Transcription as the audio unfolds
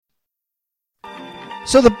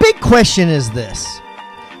So the big question is this: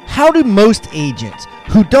 how do most agents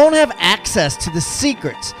who don't have access to the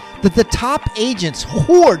secrets that the top agents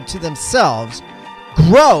hoard to themselves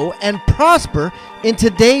grow and prosper in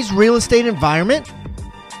today's real estate environment?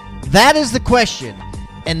 That is the question,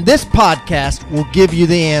 and this podcast will give you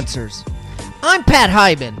the answers. I'm Pat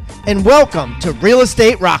Hiban, and welcome to Real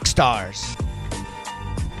Estate Rockstars.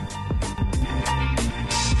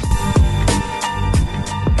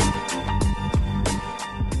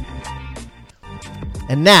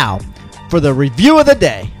 And now, for the review of the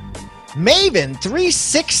day. Maven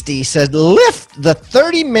 360 said, lift the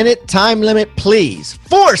 30-minute time limit, please.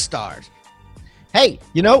 4 stars. Hey,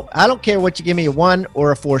 I don't care what you give me, a 1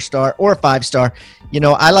 or a 4-star or a 5-star.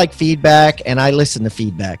 I like feedback and I listen to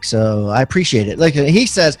feedback, so I appreciate it. Like he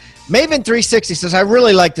says, Maven 360 says, I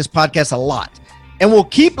really like this podcast a lot and will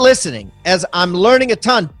keep listening as I'm learning a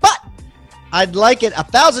ton, but I'd like it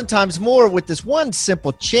 1,000 times more with this one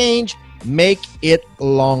simple change: make it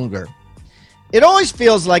longer. It always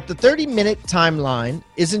feels like the 30-minute timeline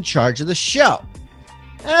is in charge of the show.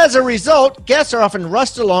 As a result, guests are often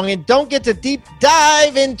rushed along and don't get to deep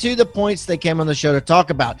dive into the points they came on the show to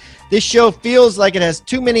talk about. This show feels like it has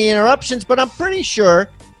too many interruptions, but I'm pretty sure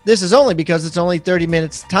this is only because it's only 30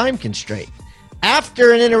 minutes time constraint.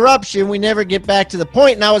 After an interruption, we never get back to the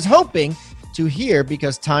point, and I was hoping to hear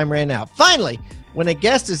because time ran out. Finally, when a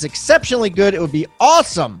guest is exceptionally good, it would be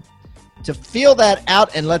awesome to feel that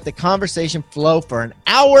out and let the conversation flow for an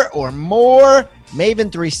hour or more.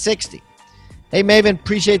 Maven 360. Hey, Maven,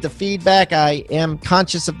 appreciate the feedback. I am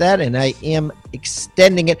conscious of that, and I am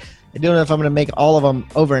extending it. I don't know if I'm going to make all of them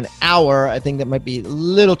over an hour. I think that might be a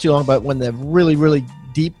little too long, but when the really, really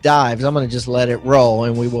deep dives, I'm going to just let it roll,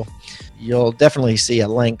 and you'll definitely see a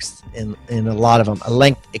length in a lot of them, a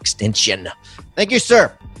length extension. Thank you,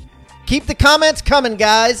 sir. Keep the comments coming,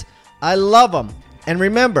 guys. I love them. And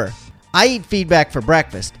remember, I eat feedback for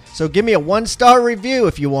breakfast, so give me a 1-star review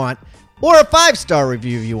if you want, or a 5-star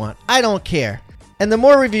review if you want. I don't care. And the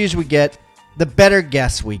more reviews we get, the better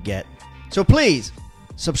guests we get. So please,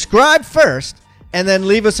 subscribe first, and then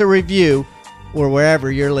leave us a review or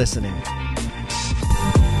wherever you're listening.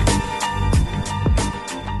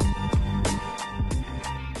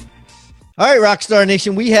 All right, Rockstar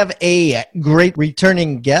Nation, we have a great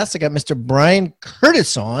returning guest. I got Mr. Brian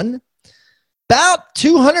Curtis on. About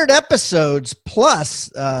 200 episodes plus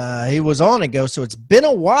he was on ago, so it's been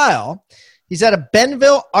a while. He's out of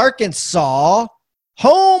Bentonville, Arkansas,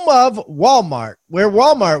 home of Walmart, where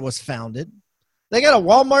Walmart was founded. They got a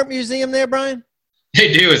Walmart museum there, Brian?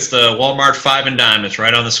 They do. It's the Walmart 5 and Dime. It's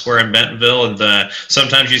right on the square in Bentonville, and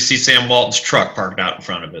sometimes you see Sam Walton's truck parked out in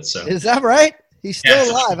front of it. So is that right? He's still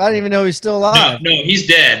alive. I didn't even know he's still alive. No, he's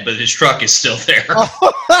dead, but his truck is still there.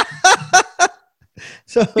 Oh.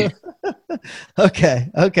 So, okay.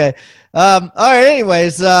 All right.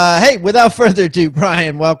 Anyways, hey, without further ado,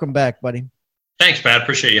 Brian, welcome back, buddy. Thanks, Pat.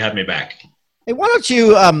 Appreciate you having me back. Hey, why don't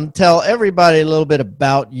you tell everybody a little bit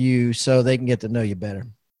about you so they can get to know you better?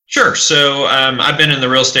 Sure. So I've been in the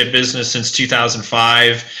real estate business since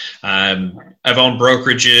 2005. I've owned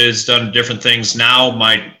brokerages, done different things. Now,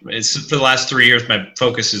 for the last 3 years, my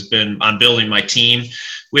focus has been on building my team.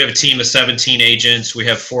 We have a team of 17 agents. We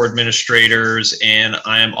have 4 administrators, and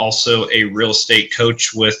I am also a real estate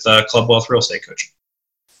coach with Club Wealth Real Estate Coaching.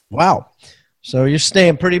 Wow. So you're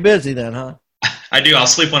staying pretty busy then, huh? I do. I'll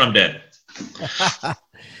sleep when I'm dead.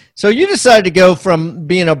 So you decided to go from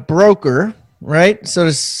being a broker, right, so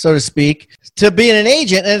to speak, to being an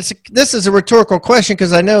agent. And this is a rhetorical question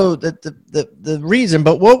because I know that the reason,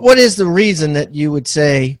 but what is the reason that you would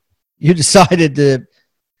say you decided to,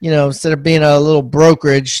 instead of being a little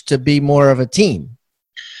brokerage, to be more of a team?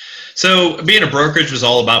 So being a brokerage was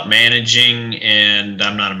all about managing, and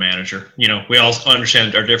I'm not a manager. We all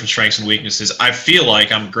understand our different strengths and weaknesses. I feel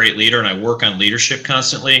like I'm a great leader, and I work on leadership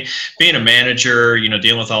constantly. Being a manager,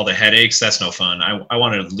 dealing with all the headaches, that's no fun. I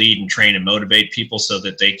want to lead and train and motivate people so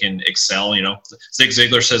that they can excel. Zig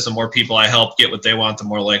Ziglar says the more people I help get what they want, the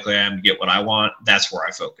more likely I am to get what I want. That's where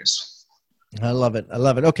I focus. I love it.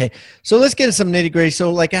 Okay. So let's get into some nitty gritty.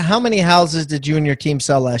 So how many houses did you and your team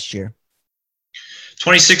sell last year?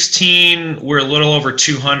 2016, we're a little over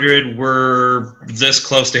 200. We're this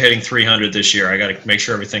close to hitting 300 this year. I got to make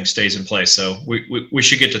sure everything stays in place. So we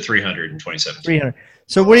should get to 300 in 2017. 300.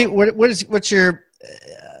 So what's your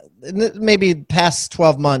maybe past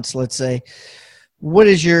 12 months? Let's say, what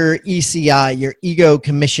is your ECI, your ego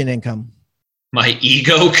commission income? My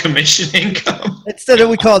ego commission income.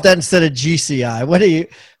 We call it that instead of GCI.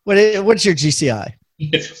 What's your GCI?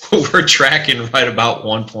 We're tracking right about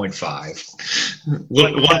 1.5,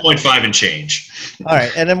 1.5 and change. All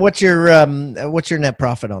right, and then what's your net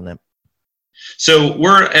profit on them? So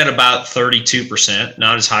we're at about 32%,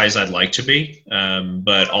 not as high as I'd like to be,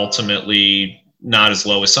 but ultimately not as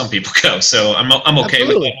low as some people go. So I'm okay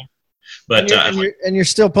Absolutely. with that. But and you're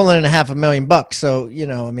still pulling in $500,000. So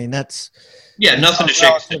I mean that's nothing to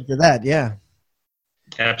shake to that. Yeah,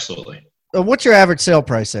 absolutely. What's your average sale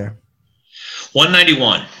price there?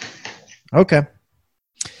 191. Okay.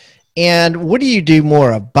 And what do you do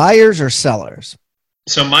more of, buyers or sellers?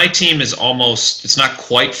 So my team is it's not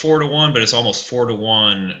quite 4-to-1, but it's almost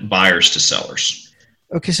 4-to-1 buyers to sellers.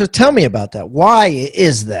 Okay, so tell me about that. Why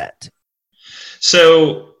is that?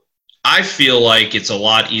 So I feel like it's a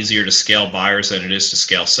lot easier to scale buyers than it is to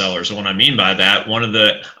scale sellers. And what I mean by that, one of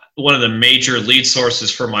the major lead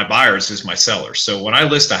sources for my buyers is my sellers. So when I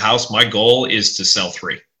list a house, my goal is to sell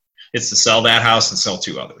 3. It's to sell that house and sell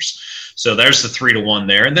 2 others. So there's the 3-to-1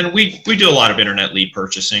 there. And then we do a lot of internet lead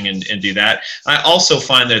purchasing and do that. I also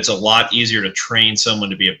find that it's a lot easier to train someone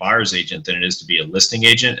to be a buyer's agent than it is to be a listing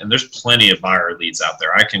agent. And there's plenty of buyer leads out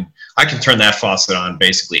there. I can turn that faucet on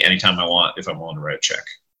basically anytime I want if I'm willing to write a check.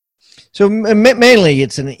 So mainly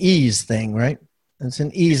it's an ease thing, right? It's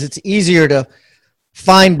an ease. It's easier to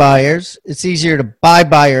find buyers. It's easier to buy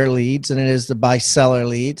buyer leads than it is to buy seller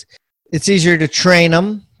leads. It's easier to train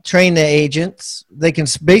them. Train the agents. They can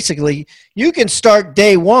basically, you can start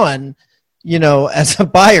day one, as a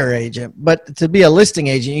buyer agent, but to be a listing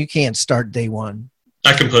agent, you can't start day one.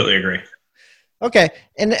 I completely agree. Okay.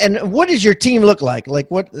 And what does your team look like? Like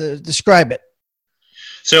what, describe it.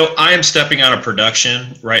 So I am stepping out of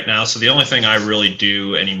production right now. So the only thing I really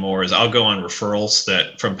do anymore is I'll go on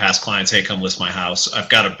referrals from past clients. Hey, come list my house. I've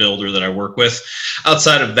got a builder that I work with.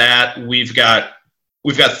 Outside of that, we've got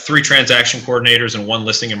 3 transaction coordinators and 1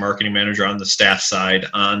 listing and marketing manager on the staff side.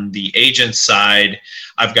 On the agent side,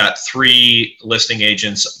 I've got 3 listing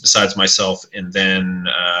agents besides myself, and then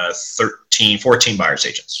 14 buyer's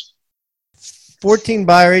agents. 14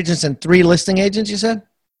 buyer agents and 3 listing agents, you said?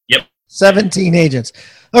 Yep. 17 agents.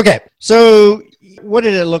 Okay. So what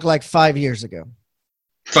did it look like 5 years ago?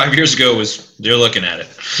 5 years ago you're looking at it.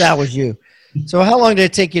 That was you. So how long did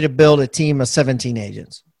it take you to build a team of 17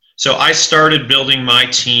 agents? So I started building my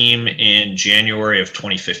team in January of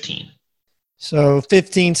 2015. So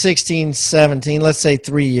 15, 16, 17, let's say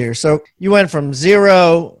 3 years. So you went from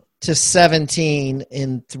 0 to 17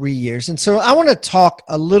 in 3 years. And so I want to talk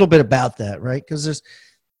a little bit about that, right? Because there's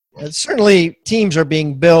certainly teams are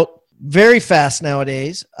being built very fast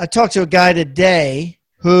nowadays. I talked to a guy today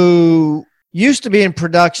who used to be in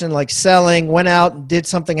production, like selling, went out and did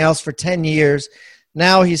something else for 10 years.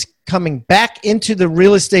 Now he's coming back into the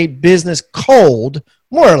real estate business cold,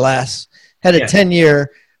 more or less, had a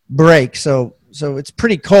 10-year break. So it's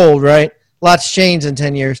pretty cold, right? Lots changed in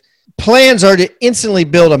 10 years. Plans are to instantly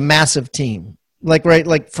build a massive team. Like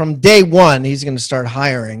from day one, he's going to start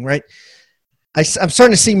hiring, right? I'm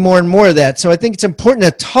starting to see more and more of that. So I think it's important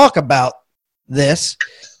to talk about this.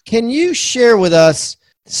 Can you share with us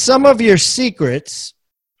some of your secrets,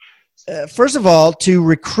 first of all, to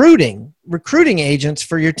recruiting agents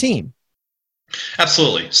for your team?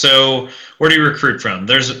 Absolutely. So where do you recruit from?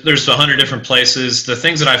 There's 100 different places. The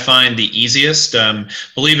things that I find the easiest,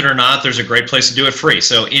 believe it or not, there's a great place to do it free.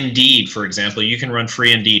 So Indeed, for example, you can run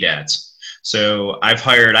free Indeed ads. So I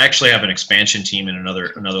actually have an expansion team in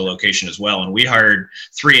another location as well. And we hired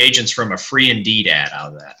 3 agents from a free Indeed ad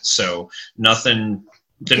out of that. So nothing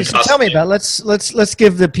didn't cost. Tell me about it. Let's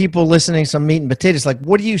give the people listening some meat and potatoes. Like,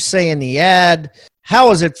 what do you say in the ad? How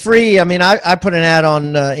is it free? I mean, I put an ad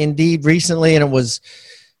on Indeed recently, and it was,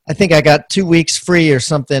 I think I got 2 weeks free or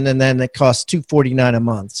something, and then it cost $249 a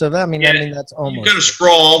month. So that, I mean, that's almost. You got to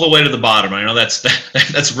scroll all the way to the bottom. I know that's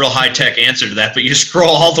a real high tech answer to that, but you scroll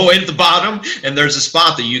all the way to the bottom, and there's a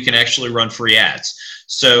spot that you can actually run free ads.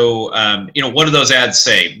 So, what do those ads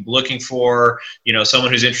say? Looking for,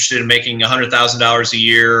 someone who's interested in making $100,000 a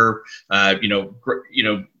year,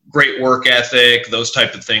 great work ethic, those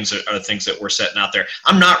type of things are things that we're setting out there.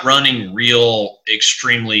 I'm not running real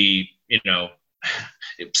extremely,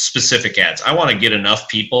 specific ads. I want to get enough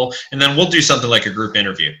people, and then we'll do something like a group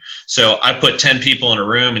interview. So I put 10 people in a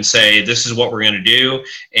room and say, this is what we're going to do.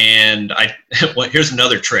 And here's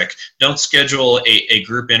another trick. Don't schedule a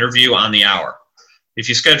group interview on the hour. If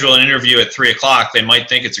you schedule an interview at 3:00, they might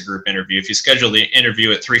think it's a group interview. If you schedule the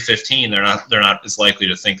interview at 3:15, they're not as likely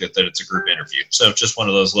to think that it's a group interview. So just one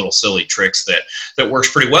of those little silly tricks that works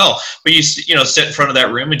pretty well. But you sit in front of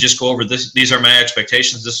that room and just go over this. These are my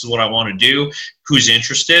expectations. This is what I want to do. Who's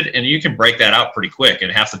interested? And you can break that out pretty quick.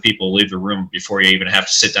 And half the people leave the room before you even have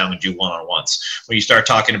to sit down and do one-on-ones. When you start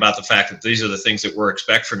talking about the fact that these are the things that we're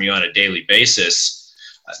expect from you on a daily basis,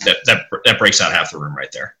 that breaks out half the room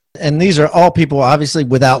right there. And these are all people obviously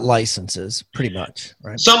without licenses, pretty much,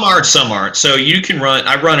 right? Some aren't. So you can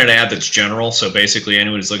I run an ad that's general. So basically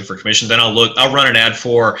anyone who's looking for commission, then I'll run an ad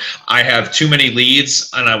for, I have too many leads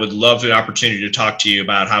and I would love the opportunity to talk to you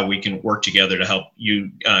about how we can work together to help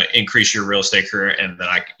you increase your real estate career. And then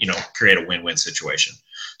I create a win-win situation.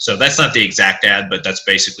 So that's not the exact ad, but that's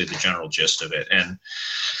basically the general gist of it. And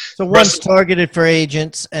so one's targeted for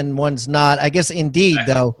agents and one's not. I guess Indeed,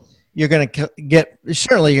 though, you're going to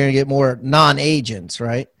get more non-agents,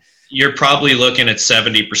 right? You're probably looking at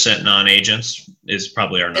 70% non-agents is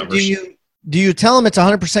probably our numbers. Do you tell them it's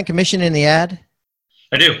 100% commission in the ad?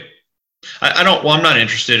 I do. I'm not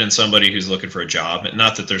interested in somebody who's looking for a job.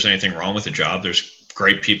 Not that there's anything wrong with a job. There's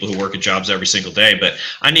great people who work at jobs every single day, but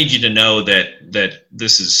I need you to know that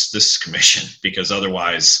this is commission, because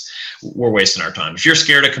otherwise we're wasting our time. If you're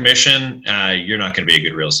scared of commission, you're not going to be a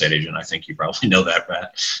good real estate agent. I think you probably know that,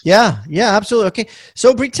 Pat. Yeah, absolutely. Okay.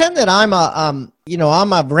 So pretend that I'm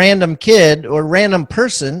a random kid or random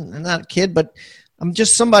person. I'm not a kid, but I'm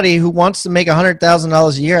just somebody who wants to make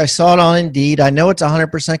 $100,000 a year. I saw it on Indeed. I know it's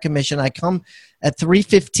 100% commission. I come at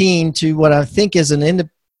 3:15 to what I think is an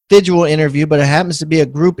individual interview, but it happens to be a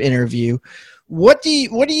group interview. What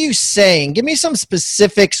are you saying? Give me some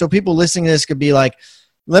specifics so people listening to this could be like,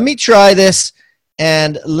 let me try this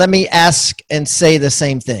and let me ask and say the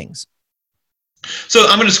same things. So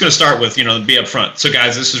I'm just going to start with, be upfront. So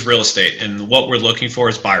guys, this is real estate, and what we're looking for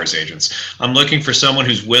is buyer's agents. I'm looking for someone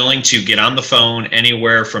who's willing to get on the phone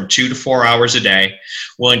anywhere from 2 to 4 hours a day,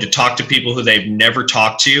 willing to talk to people who they've never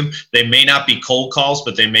talked to. They may not be cold calls,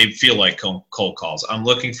 but they may feel like cold calls. I'm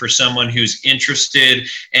looking for someone who's interested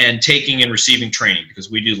in taking and receiving training, because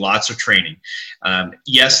we do lots of training.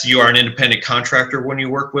 Yes, you are an independent contractor when you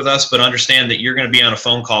work with us, but understand that you're going to be on a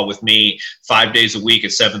phone call with me 5 days a week at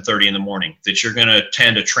 7:30 in the morning, that you're going to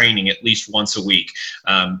attend a training at least once a week.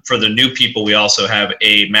 For the new people, we also have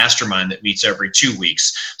a mastermind that meets every 2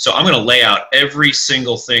 weeks. So I'm going to lay out every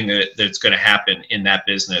single thing that's going to happen in that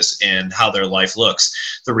business and how their life looks.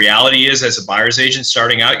 The reality is, as a buyer's agent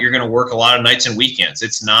starting out, you're going to work a lot of nights and weekends.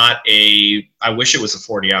 It's not I wish it was a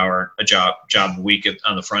 40-hour job a week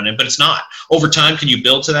on the front end, but it's not. Over time, can you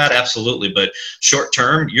build to that? Absolutely. But short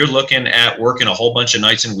term, you're looking at working a whole bunch of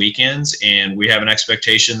nights and weekends, and we have an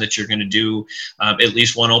expectation that you're going to do at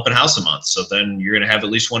least one open house a month. So then you're going to have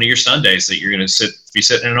at least one of your Sundays that you're going to be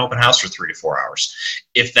sitting in an open house for 3 to 4 hours.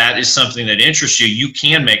 If that is something that interests you, you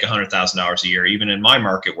can make $100,000 a year, even in my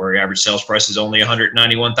market where your average sales price is only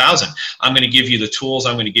 $191,000. I'm going to give you the tools.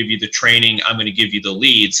 I'm going to give you the training. I'm going to give you the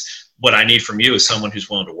leads. What I need from you is someone who's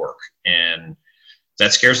willing to work. And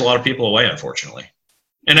that scares a lot of people away, unfortunately.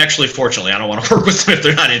 And actually, fortunately, I don't want to work with them if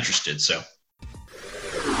they're not interested. So.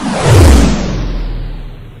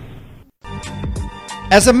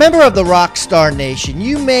 As a member of the Rockstar Nation,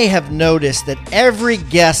 you may have noticed that every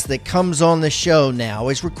guest that comes on the show now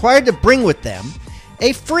is required to bring with them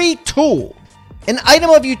a free tool, an item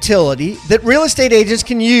of utility that real estate agents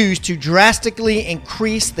can use to drastically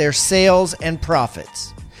increase their sales and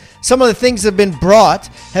profits. Some of the things that have been brought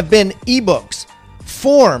have been ebooks,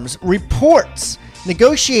 forms, reports,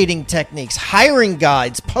 negotiating techniques, hiring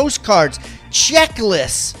guides, postcards,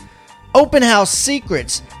 checklists, open house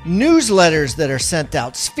secrets, newsletters that are sent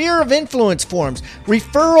out, sphere of influence forms,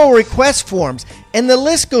 referral request forms, and the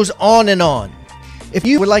list goes on and on. If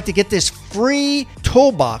you would like to get this free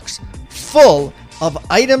toolbox full of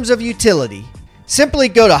items of utility, simply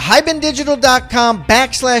go to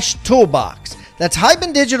hibandigital.com/toolbox. That's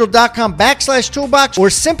hibandigital.com/toolbox, or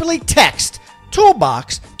simply text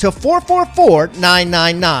toolbox to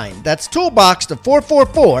 444-999. That's toolbox to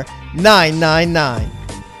 444-999.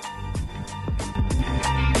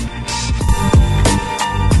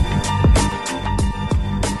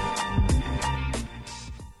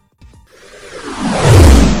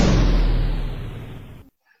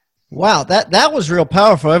 Wow, that was real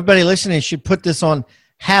powerful. Everybody listening should put this on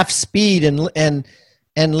half speed and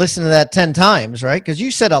listen to that 10 times, right? Because you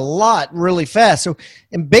said a lot really fast. So,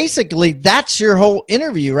 and basically, that's your whole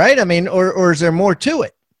interview, right? I mean, or is there more to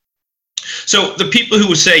it? So the people who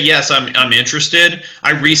would say, yes, I'm interested,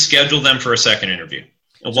 I reschedule them for a second interview.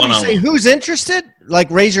 So you say, who's interested? Like,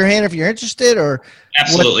 raise your hand if you're interested, or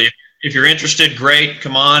absolutely. if you're interested, great,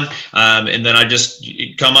 come on. And then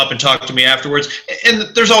you come up and talk to me afterwards.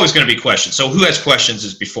 And there's always going to be questions. So who has questions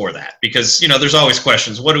is before that, because, there's always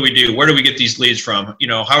questions. What do we do? Where do we get these leads from?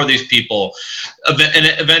 How are these people? And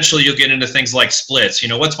eventually you'll get into things like splits.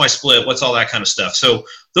 What's my split? What's all that kind of stuff? So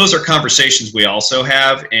those are conversations we also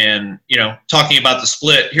have. And, talking about the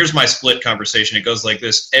split, here's my split conversation. It goes like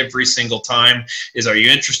this every single time is, are you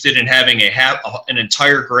interested in having an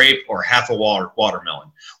entire grape or half a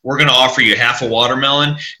watermelon? We're going to offer you half a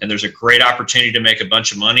watermelon, and there's a great opportunity to make a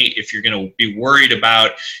bunch of money. If you're going to be worried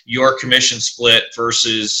about your commission split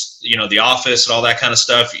versus, the office and all that kind of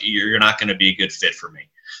stuff, you're not going to be a good fit for me.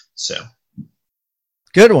 So.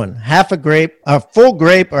 Good one. Half a grape, a full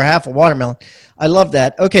grape or half a watermelon. I love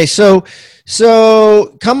that. Okay. So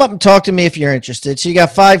come up and talk to me if you're interested. So you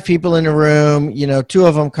got 5 people in the room, 2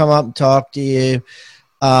 of them come up and talk to you.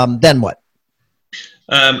 Then what?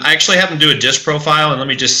 I actually happen to do a disc profile, and let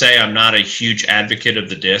me just say I'm not a huge advocate of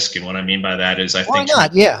the disc, and what I mean by that is Why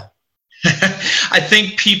not? Yeah. I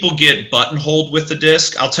think people get buttonholed with the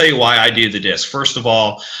disc. I'll tell you why I do the disc. First of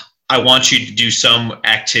all, I want you to do some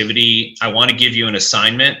activity. I want to give you an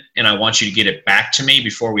assignment, and I want you to get it back to me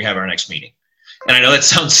before we have our next meeting. And I know that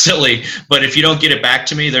sounds silly, but if you don't get it back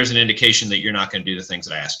to me, there's an indication that you're not going to do the things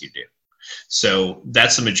that I ask you to do. So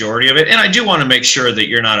that's the majority of it. And I do want to make sure that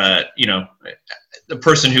you're not the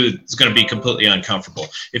person who is going to be completely uncomfortable.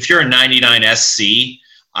 If you're a 99 SC,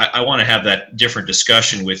 I want to have that different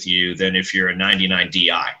discussion with you than if you're a 99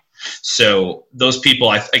 DI. So those people,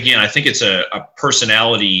 I think it's a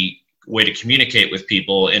personality way to communicate with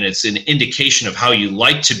people, and it's an indication of how you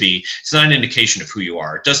like to be. It's not an indication of who you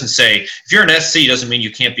are. It doesn't say if you're an SC doesn't mean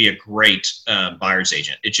you can't be a great buyer's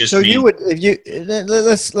agent. It just means, you would, if you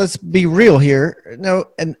let's be real here. No,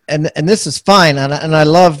 and this is fine, and I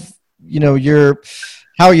love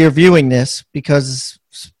how you're viewing this, because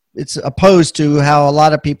it's opposed to how a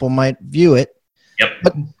lot of people might view it. Yep.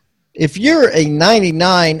 But if you're a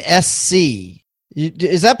 99 SC,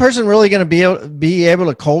 is that person really going to be able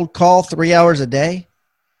to cold call 3 hours a day?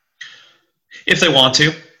 If they want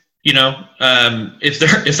to,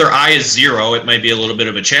 if their eye is 0, it might be a little bit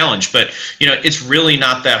of a challenge, but it's really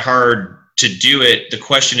not that hard to do it. The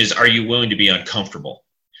question is, are you willing to be uncomfortable?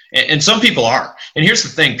 And some people are. And here's the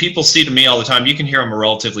thing. People see to me all the time. You can hear I'm a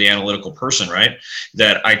relatively analytical person, right?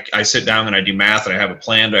 That I sit down and I do math and I have a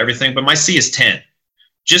plan to everything, but my C is 10.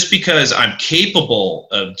 Just because I'm capable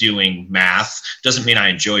of doing math doesn't mean I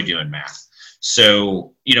enjoy doing math.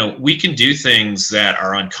 So, we can do things that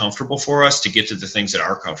are uncomfortable for us to get to the things that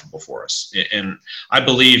are comfortable for us. And I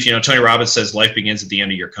believe, Tony Robbins says life begins at the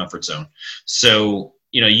end of your comfort zone. So,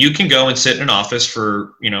 you can go and sit in an office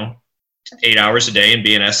for, 8 hours a day and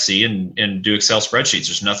be an SC and do Excel spreadsheets.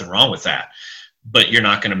 There's nothing wrong with that, but you're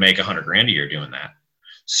not going to make $100,000 a year doing that.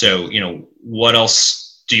 So, what else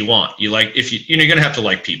do you want? You're going to have to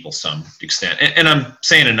like people some extent. And I'm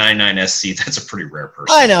saying a 99 SC, that's a pretty rare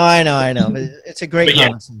person. I know. It's a great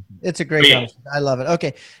conversation. It's a great conversation. I love it.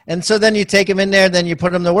 Okay. And so then you take them in there, then you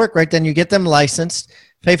put them to work, right? Then you get them licensed,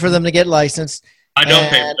 pay for them to get licensed. I don't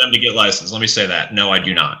pay for them to get licensed. Let me say that. No, I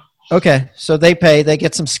do not. Okay. So they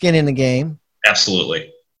get some skin in the game.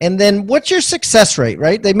 Absolutely. And then what's your success rate,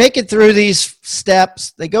 right? They make it through these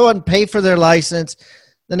steps. They go and pay for their license.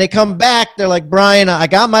 Then they come back. They're like, Brian, I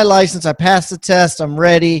got my license. I passed the test. I'm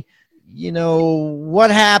ready. What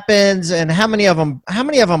happens, and how many of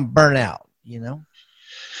them burn out,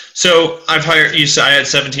 So I've hired you. So I had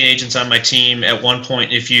 17 agents on my team at one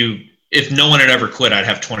point. If no one had ever quit, I'd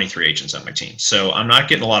have 23 agents on my team. So I'm not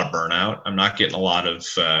getting a lot of burnout. I'm not getting a lot of,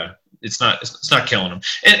 it's not killing them.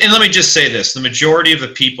 And let me just say this, the majority of the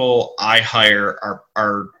people I hire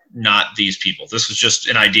are not these people. This was just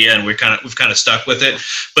an idea and we've kind of stuck with it.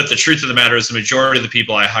 But the truth of the matter is the majority of the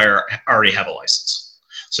people I hire already have a license.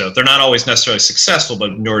 So they're not always necessarily successful, but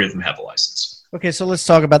the majority of them have a license. Okay, so let's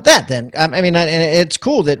talk about that then. I mean, and it's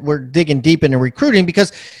cool that we're digging deep into recruiting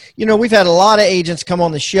because, we've had a lot of agents come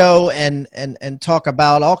on the show and talk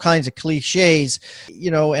about all kinds of cliches,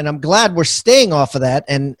 and I'm glad we're staying off of that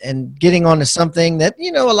and getting onto something that,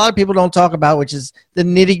 a lot of people don't talk about, which is the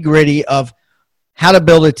nitty gritty of how to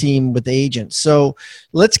build a team with agents. So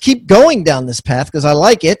let's keep going down this path because I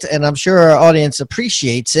like it and I'm sure our audience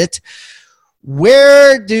appreciates it.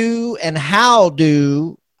 Where do and how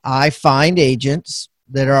do I find agents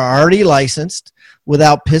that are already licensed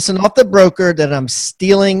without pissing off the broker that I'm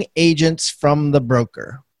stealing agents from the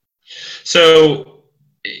broker? So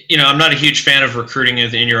I'm not a huge fan of recruiting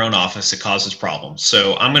in your own office. It causes problems.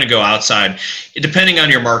 So I'm going to go outside, depending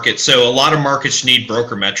on your market. So a lot of markets need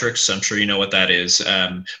broker metrics. I'm sure you know what that is.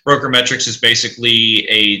 Broker metrics is basically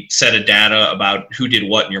a set of data about who did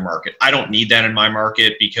what in your market. I don't need that in my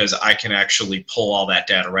market because I can actually pull all that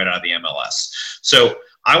data right out of the MLS. So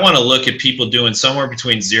I want to look at people doing somewhere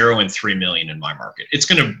between 0 and 3 million in my market. It's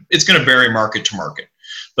going to vary market to market.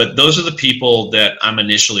 But those are the people that I'm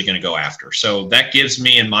initially going to go after. So that gives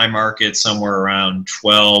me in my market somewhere around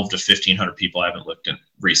 12 to 1,500 people. I haven't looked at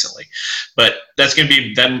recently. But that's going to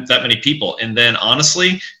be that many people. And then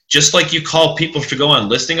honestly, just like you call people to go on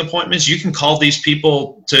listing appointments, you can call these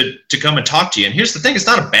people to come and talk to you. And here's the thing, it's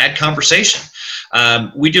not a bad conversation.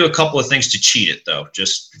 We do a couple of things to cheat it, though,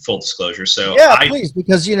 just full disclosure. So please,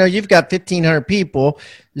 because you've got 1,500 people,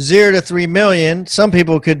 0 to 3 million. Some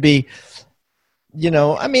people could be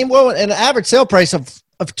an average sale price of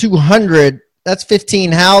 200, that's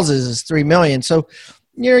 15 houses is 3 million. So,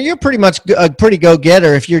 you're pretty much a pretty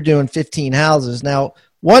go-getter if you're doing 15 houses. Now,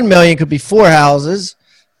 1 million could be 4 houses,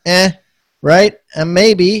 right? And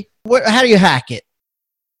maybe, how do you hack it?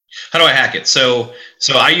 How do I hack it? So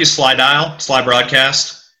I use Sly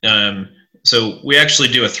Broadcast. So we actually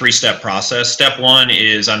do a 3-step process. Step 1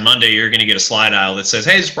 is on Monday, you're going to get a slide dial that says,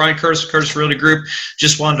 hey, this is Brian Curtis Realty Group.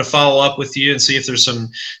 Just wanted to follow up with you and see if you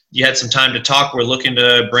had some time to talk. We're looking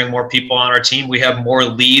to bring more people on our team. We have more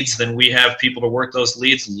leads than we have people to work those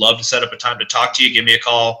leads. Love to set up a time to talk to you. Give me a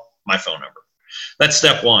call, my phone number. That's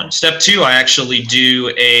step 1. Step 2, I actually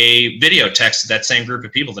do a video text to that same group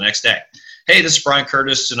of people the next day. Hey, this is Brian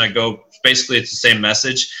Curtis, and I go, basically it's the same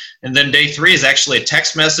message. And then day 3 is actually a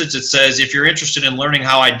text message that says, if you're interested in learning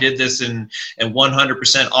how I did this in a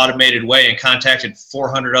 100% automated way and contacted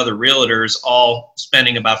 400 other realtors, all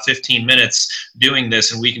spending about 15 minutes doing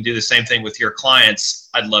this, and we can do the same thing with your clients,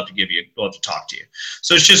 I'd love to talk to you.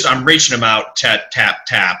 So it's just, I'm reaching them out, tap,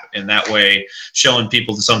 and that way showing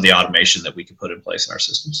people some of the automation that we can put in place in our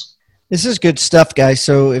systems. This is good stuff, guys.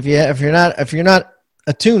 So if you're not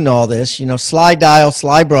attuned to all this, Sly Dial,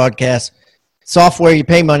 Sly Broadcast, software, you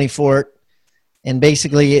pay money for it, and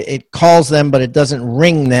basically it calls them, but it doesn't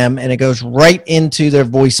ring them, and it goes right into their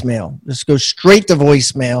voicemail. Just goes straight to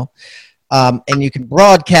voicemail, and you can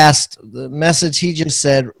broadcast the message he just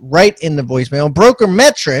said right in the voicemail. Broker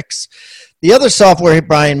Metrics, the other software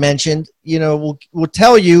Brian mentioned, will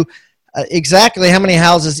tell you exactly how many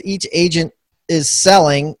houses each agent is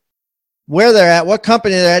selling, where they're at, what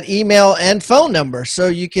company they're at, email and phone number, so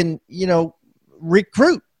you can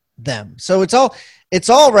recruit them. So it's all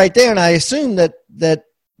right there. And I assume that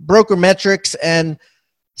Broker Metrics and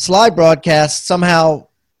Sly Broadcast somehow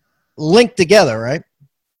link together, right?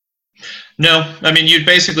 No, I mean, you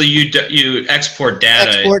export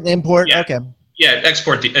data. Export and import. Yeah. Okay. Yeah,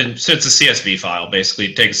 export and so it's a CSV file.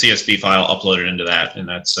 Basically, take a CSV file, upload it into that, and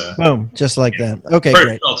that's boom, just like that. Okay,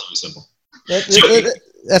 great. Relatively simple.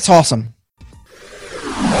 That's awesome.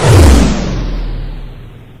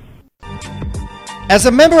 As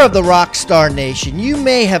a member of the Rockstar Nation, you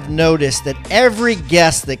may have noticed that every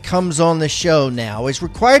guest that comes on the show now is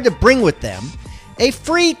required to bring with them a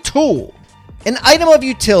free tool, an item of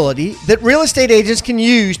utility that real estate agents can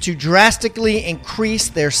use to drastically increase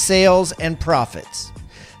their sales and profits.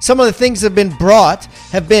 Some of the things that have been brought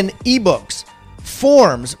have been ebooks,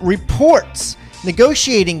 forms, reports,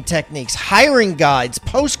 negotiating techniques, hiring guides,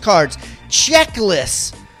 postcards,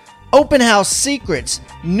 checklists, open house secrets,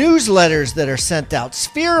 newsletters that are sent out,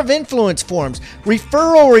 sphere of influence forms,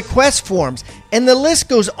 referral request forms, and the list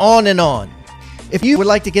goes on and on. If you would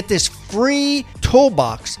like to get this free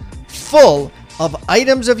toolbox full of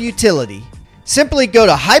items of utility, simply go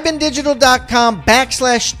to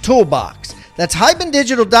hibandigital.com/toolbox. That's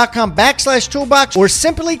hibandigital.com/toolbox, or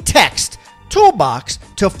simply text toolbox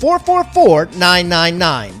to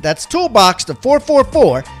 444-999. That's toolbox to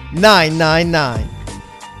 444-999.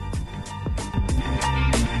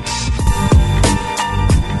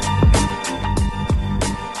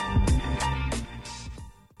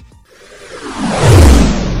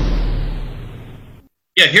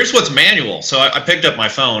 Yeah, here's what's manual. So I picked up my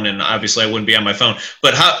phone, and obviously I wouldn't be on my phone.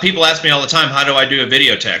 But people ask me all the time, how do I do a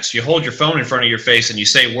video text? You hold your phone in front of your face and you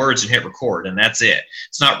say words and hit record, and that's it.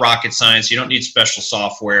 It's not rocket science. You don't need special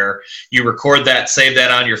software. You record that, save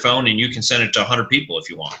that on your phone, and you can send it to 100 people if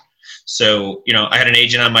you want. So, I had an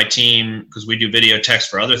agent on my team, because we do video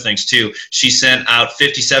text for other things too. She sent out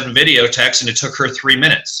 57 video texts, and it took her 3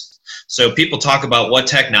 minutes. So people talk about, what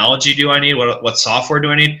technology do I need? What software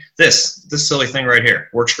do I need? This silly thing right here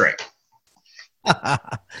works great.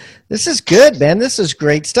 This is good, man. This is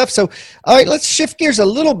great stuff. So, all right, let's shift gears a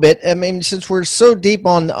little bit. I mean, since we're so deep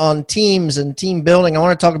on teams and team building, I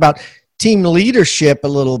want to talk about team leadership a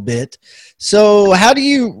little bit. So, how do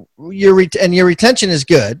your retention is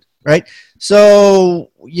good, right? So,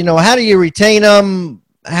 how do you retain them?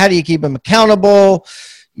 How do you keep them accountable?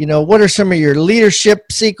 What are some of your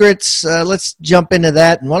leadership secrets? Let's jump into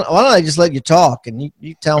that. And why don't I just let you talk and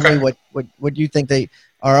you tell me what you think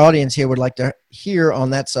our audience here would like to hear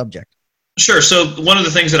on that subject. Sure. So one of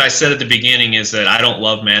the things that I said at the beginning is that I don't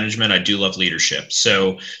love management. I do love leadership.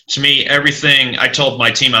 So to me, everything I told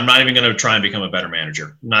my team, I'm not even going to try and become a better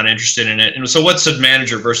manager. I'm not interested in it. And so what's a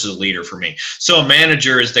manager versus a leader for me? So a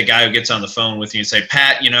manager is the guy who gets on the phone with you and say,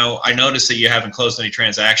 Pat, I noticed that you haven't closed any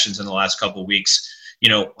transactions in the last couple of weeks.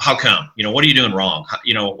 How come? What are you doing wrong?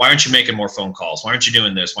 Why aren't you making more phone calls? Why aren't you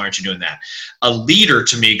doing this? Why aren't you doing that? A leader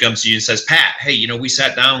to me comes to you and says, Pat, hey, we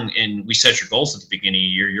sat down and we set your goals at the beginning of the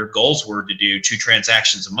year. Your goals were to do 2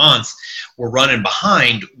 transactions a month. We're running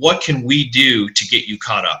behind. What can we do to get you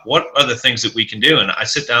caught up? What are the things that we can do? And I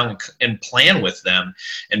sit down and plan with them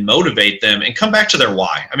and motivate them and come back to their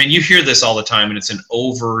why. I mean, you hear this all the time, and it's an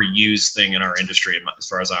overused thing in our industry as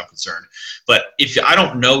far as I'm concerned. But if I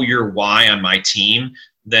don't know your why on my team,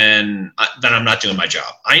 then I'm not doing my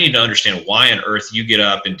job. I need to understand why on earth you get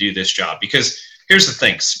up and do this job. Because here's the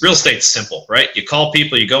thing, real estate's simple, right? You call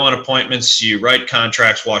people, you go on appointments, you write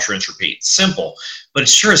contracts, wash, rinse, repeat. Simple, but it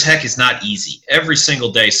sure as heck is not easy. Every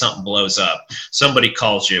single day something blows up. Somebody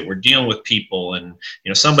calls you. We're dealing with people, and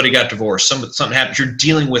somebody got divorced. Something happens. You're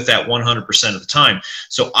dealing with that 100% of the time.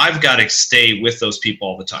 So I've got to stay with those people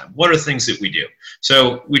all the time. What are the things that we do?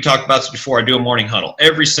 So we talked about this before. I do a morning huddle.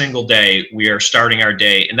 Every single day we are starting our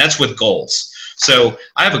day, and that's with goals. So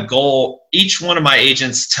I have a goal. Each one of my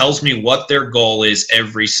agents tells me what their goal is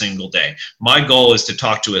every single day. My goal is to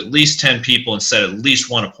talk to at least 10 people and set at least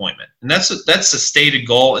 1 appointment. And that's a stated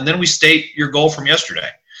goal. And then we state your goal from yesterday.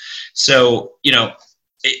 So,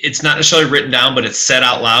 it's not necessarily written down, but it's said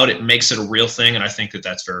out loud. It makes it a real thing. And I think that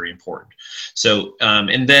that's very important. So,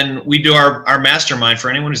 and then we do our mastermind. For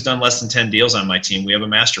anyone who's done less than 10 deals on my team, we have a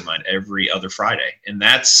mastermind every other Friday. And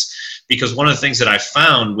that's because one of the things that I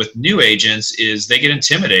found with new agents is they get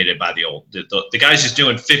intimidated by the guys who's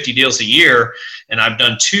doing 50 deals a year, and I've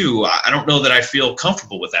done 2. I don't know that I feel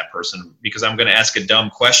comfortable with that person because I'm going to ask a dumb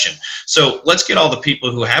question. So let's get all the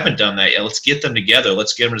people who haven't done that yet. Let's get them together.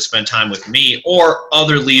 Let's get them to spend time with me or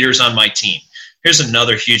other leaders on my team. Here's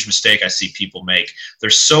another huge mistake I see people make. They're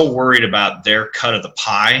so worried about their cut of the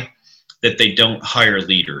pie that they don't hire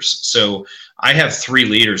leaders. So I have 3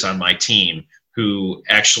 leaders on my team who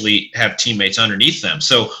actually have teammates underneath them.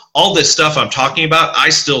 So all this stuff I'm talking about, I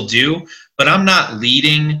still do, but I'm not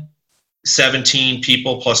leading 17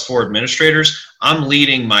 people plus 4 administrators. I'm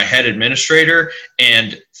leading my head administrator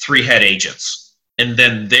and 3 head agents. And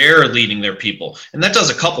then they're leading their people. And that does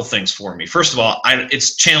a couple things for me. First of all,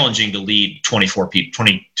 it's challenging to lead 22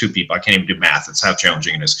 people. I can't even do math. That's how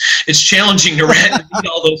challenging it is. It's challenging to lead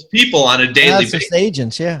all those people on a daily basis. Just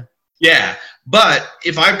agents, yeah. Yeah. But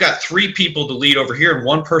if I've got 3 people to lead over here and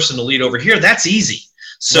 1 person to lead over here, that's easy.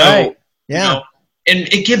 So, right. Yeah. And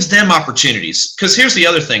it gives them opportunities. Because here's the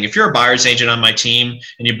other thing. If you're a buyer's agent on my team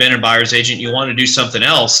and you've been a buyer's agent, you want to do something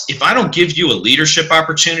else, if I don't give you a leadership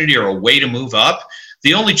opportunity or a way to move up,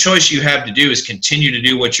 the only choice you have to do is continue to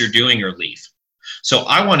do what you're doing or leave. So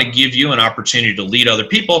I want to give you an opportunity to lead other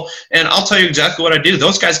people. And I'll tell you exactly what I do.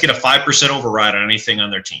 Those guys get a 5% override on anything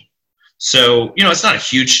on their team. So, it's not a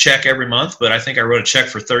huge check every month, but I think I wrote a check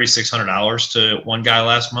for $3,600 to one guy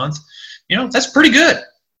last month. That's pretty good.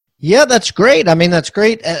 Yeah, that's great. I mean, that's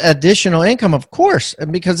great additional income, of course,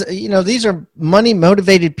 because, these are money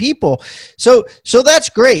motivated people. So that's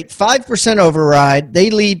great. 5% override.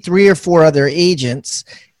 They lead 3 or 4 other agents.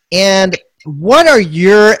 And what are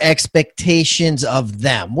your expectations of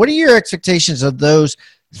them? What are your expectations of those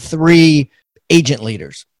 3 agent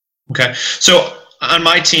leaders? Okay. So on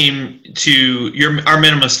my team, our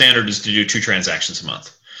minimum standard is to do 2 transactions a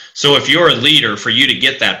month. So if you're a leader, for you to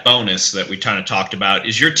get that bonus that we kind of talked about,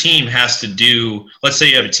 is your team has to do, let's say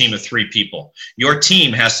you have a team of 3 people. Your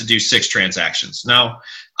team has to do 6 transactions. Now,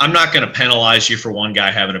 I'm not going to penalize you for one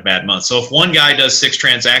guy having a bad month. So if one guy does 6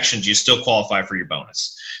 transactions, you still qualify for your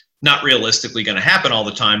bonus. Not realistically going to happen all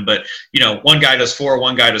the time, but one guy does 4,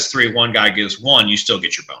 one guy does 3, one guy gives 1, you still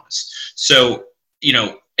get your bonus. So,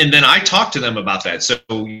 and then I talk to them about that. So,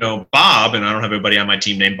 Bob, and I don't have anybody on my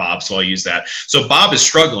team named Bob, so I'll use that. So Bob is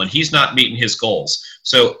struggling. He's not meeting his goals.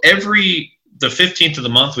 So the 15th of the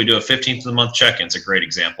month, we do a 15th of the month check-in. It's a great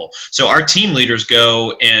example. So our team leaders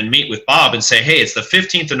go and meet with Bob and say, hey, it's the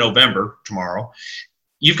 15th of November tomorrow.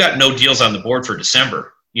 You've got no deals on the board for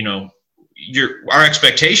December. our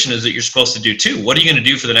expectation is that you're supposed to do too. What are you going to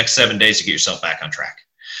do for the next 7 days to get yourself back on track?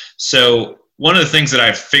 So one of the things that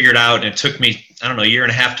I've figured out, and it took me, a year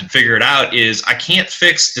and a half to figure it out, is I can't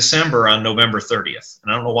fix December on November 30th.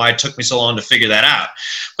 And I don't know why it took me so long to figure that out,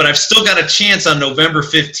 but I've still got a chance on November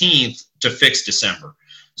 15th to fix December.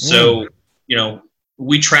 So,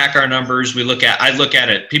 we track our numbers. I look at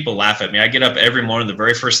it. People laugh at me. I get up every morning. The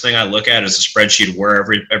very first thing I look at is a spreadsheet of where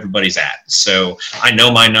everybody's at. So I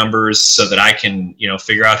know my numbers so that I can,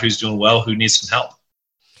 figure out who's doing well, who needs some help.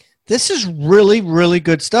 This is really, really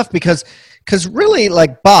good stuff because really,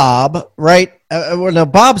 like Bob, right? No,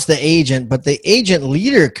 Bob's the agent, but the agent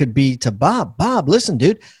leader could be to Bob. Bob, listen,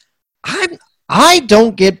 dude, I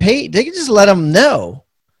don't get paid. They can just let them know.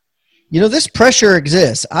 This pressure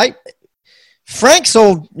exists. Frank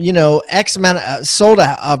sold, X amount, sold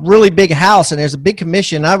a really big house, and there's a big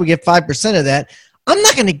commission. I would get 5% of that. I'm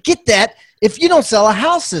not going to get that if you don't sell a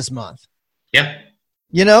house this month. Yeah.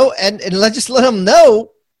 And let's just let them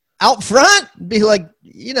know out front. Be like,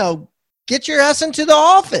 get your ass into the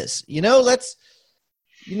office.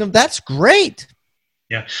 That's great.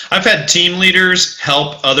 Yeah. I've had team leaders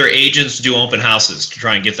help other agents do open houses to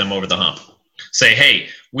try and get them over the hump. Say, hey,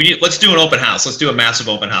 let's do an open house. Let's do a massive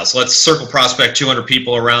open house. Let's circle prospect 200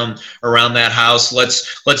 people around that house.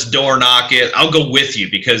 Let's door knock it. I'll go with you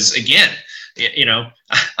because, again,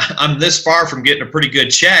 I'm this far from getting a pretty good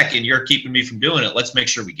check, and you're keeping me from doing it. Let's make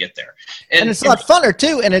sure we get there. And it's a lot funner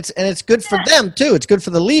too, and it's good for them too. It's good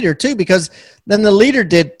for the leader too, because then the leader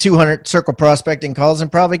did 200 circle prospecting calls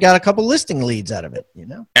and probably got a couple listing leads out of it.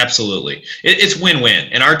 Absolutely, it's win-win,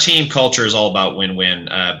 and our team culture is all about win-win.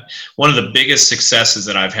 One of the biggest successes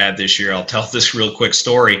that I've had this year, I'll tell this real quick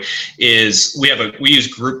story, is we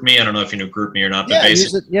use GroupMe. I don't know if you know GroupMe or not, but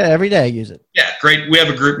every day I use it. Yeah, great. We have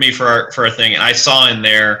a GroupMe for our thing, and I saw in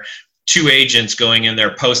there 2 agents going in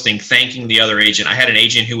there posting, thanking the other agent. I had an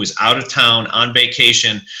agent who was out of town on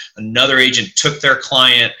vacation. Another agent took their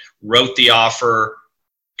client, wrote the offer,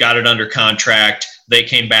 got it under contract. They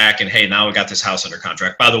came back and, hey, now we got this house under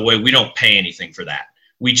contract. By the way, we don't pay anything for that.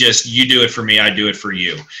 You do it for me, I do it for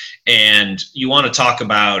you. And you want to talk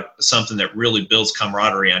about something that really builds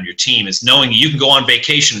camaraderie on your team is knowing you can go on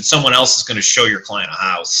vacation and someone else is going to show your client a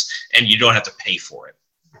house and you don't have to pay for it.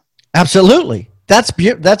 Absolutely.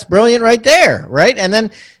 That's brilliant right there, right? And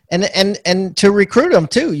then and to recruit them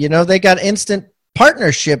too, they got instant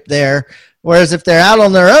partnership there. Whereas if they're out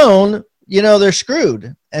on their own, they're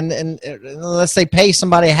screwed. And unless they pay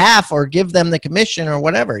somebody half or give them the commission or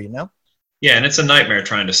whatever, Yeah, and it's a nightmare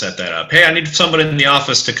trying to set that up. Hey, I need somebody in the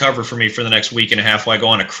office to cover for me for the next week and a half while I go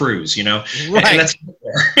on a cruise, Right. And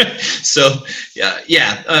that's so,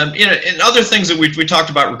 yeah. And other things that we talked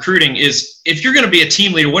about recruiting is if you're going to be a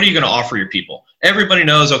team leader, what are you going to offer your people? Everybody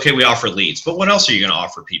knows, okay, we offer leads, but what else are you going to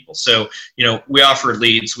offer people? So, we offer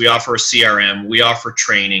leads, we offer a CRM, we offer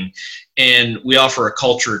training, and we offer a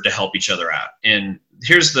culture to help each other out. And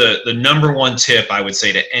here's the number one tip I would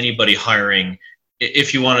say to anybody hiring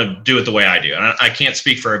if you want to do it the way I do. And I can't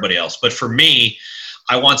speak for everybody else, but for me,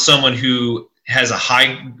 I want someone who has a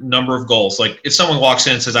high number of goals. Like if someone walks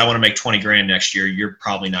in and says, I want to make 20 grand next year, you're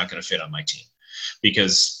probably not going to fit on my team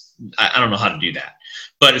because I don't know how to do that.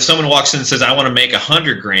 But if someone walks in and says, I want to make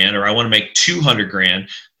 100 grand or I want to make 200 grand,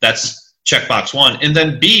 that's checkbox one. And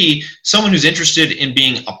then B, someone who's interested in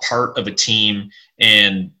being a part of a team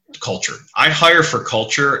and culture. I hire for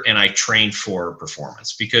culture and I train for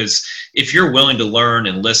performance, because if you're willing to learn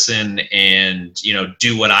and listen and,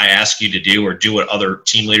 do what I ask you to do or do what other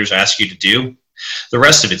team leaders ask you to do, the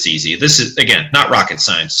rest of it's easy. This is, again, not rocket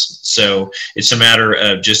science. So it's a matter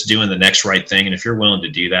of just doing the next right thing. And if you're willing to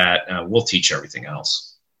do that, we'll teach everything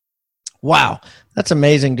else. Wow. That's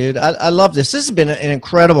amazing, dude. I love this. This has been an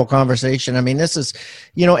incredible conversation. I mean, this is,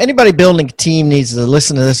 anybody building a team needs to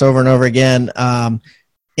listen to this over and over again.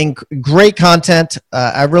 Great content.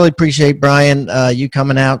 I really appreciate, Brian, you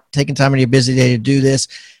coming out, taking time in your busy day to do this.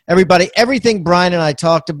 Everybody, everything Brian and I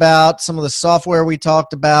talked about, some of the software we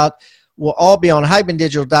talked about, will all be on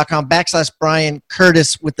hibandigital.com/Brian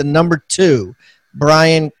Curtis with the number 2.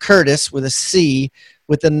 Brian Curtis with a C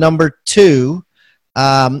with the number 2.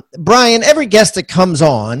 Brian, every guest that comes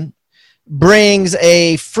on brings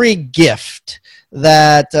a free gift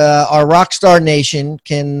that our Rockstar Nation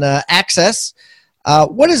can access.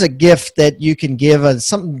 What is a gift that you can give?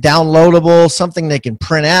 Something downloadable, something they can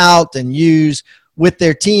print out and use with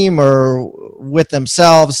their team or with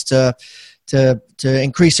themselves to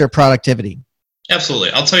increase their productivity?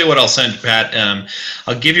 Absolutely. I'll tell you what I'll send, Pat.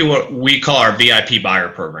 I'll give you what we call our VIP buyer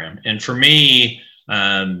program. And for me,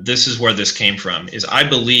 This is where this came from. Is I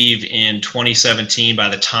believe in 2017, by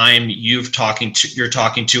the time you're talking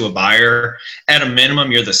to a buyer, at a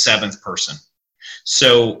minimum, you're the seventh person.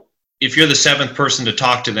 So if you're the seventh person to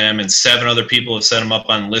talk to them and 7 other people have set them up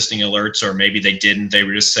on listing alerts, or maybe they didn't, they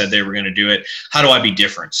were just said they were going to do it. How do I be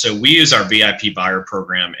different? So we use our VIP buyer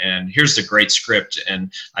program, and here's the great script.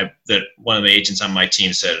 And that one of the agents on my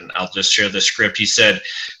team said, and I'll just share the script. He said,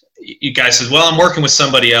 you guy says, well, I'm working with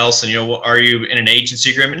somebody else, and are you in an agency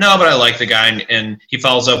agreement? No, but I like the guy. And he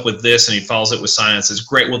follows up with this, and he follows it with silence. Says,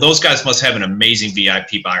 great. Well, those guys must have an amazing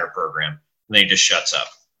VIP buyer program. And then he just shuts up.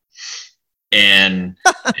 And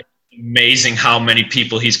amazing how many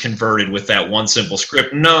people he's converted with that one simple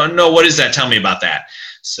script. No, what is that? Tell me about that.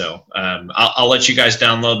 So I'll let you guys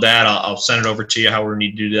download that. I'll send it over to you how we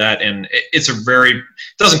need to do that. And it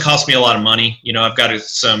doesn't cost me a lot of money. I've got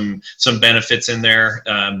some benefits in there,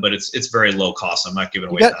 but it's very low cost. I'm not giving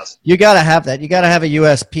away thousands. You got to have that. You got to have a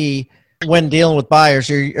USP when dealing with buyers,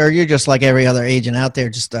 or you're just like every other agent out there,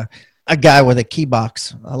 just a guy with a key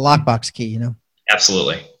box, a lockbox key,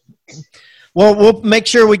 Absolutely. Well, we'll make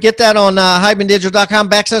sure we get that on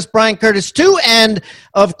hibandigital.com/Brian Curtis 2. And,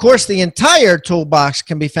 of course, the entire toolbox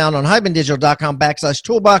can be found on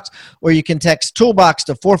hibandigital.com/toolbox, or you can text toolbox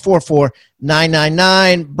to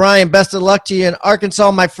 444-999. Brian, best of luck to you in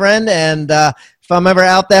Arkansas, my friend. And if I'm ever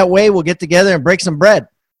out that way, we'll get together and break some bread.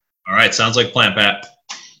 All right. Sounds like a plan, Pat.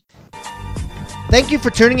 Thank you for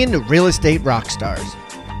tuning in to Real Estate Rockstars.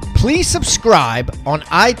 Please subscribe on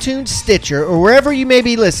iTunes, Stitcher, or wherever you may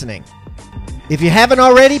be listening. If you haven't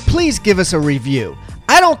already, please give us a review.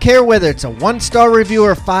 I don't care whether it's a 1-star review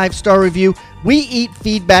or a 5-star review. We eat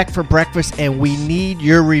feedback for breakfast, and we need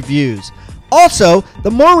your reviews. Also,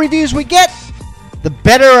 the more reviews we get, the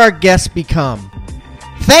better our guests become.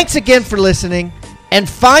 Thanks again for listening, and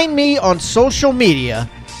find me on social media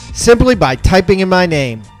simply by typing in my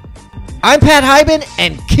name. I'm Pat Hiban,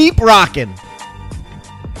 and keep rocking.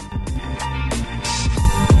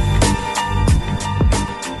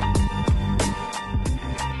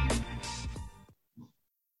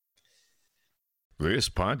 This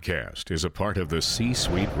podcast is a part of the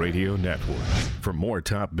C-Suite Radio Network. For more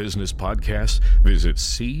top business podcasts, visit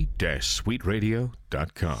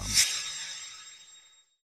c-suiteradio.com.